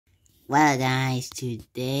Well, guys,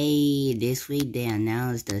 this week, they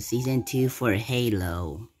announced the season 2 for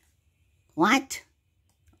Halo. What?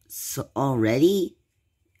 So already?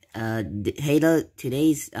 Halo,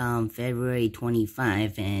 today's February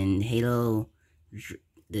 25, and Halo,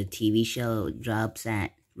 the TV show,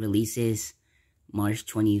 releases March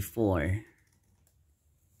 24.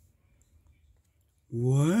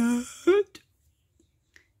 What?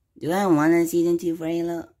 Do I want a season 2 for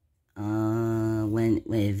Halo? When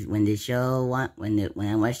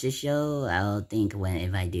I watch the show, I'll think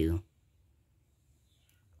if I do.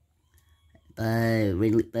 But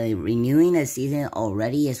renewing a season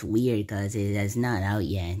already is weird because it is not out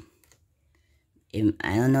yet.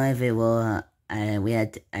 I don't know if it will.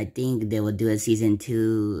 I think they will do a season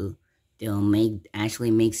 2. They'll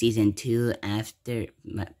actually make season 2 after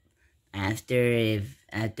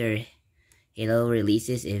Halo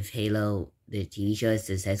releases, if Halo the TV show is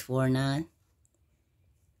successful or not.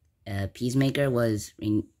 Peacemaker was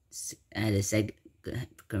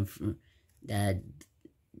that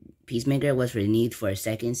Peacemaker was renewed for a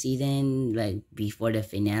second season, like before the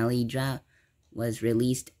finale was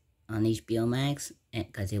released on HBO Max,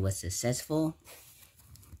 because it was successful.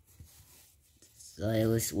 So it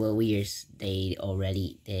was weird.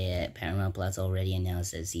 Paramount Plus already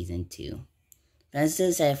announced a season 2. But I'm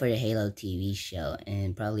still sad for the Halo TV show,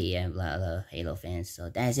 and probably a lot of Halo fans. So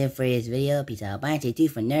that's it for this video. Peace out. Bye. Stay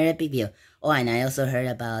tuned for another big video. Oh, and I also heard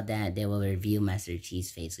about that they will review Master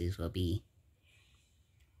Chief's face. This will be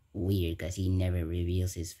weird because he never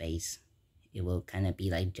reveals his face. It will kind of be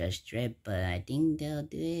like Judge Dredd, but I think they'll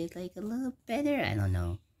do it like a little better. I don't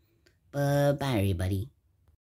know. But bye, everybody.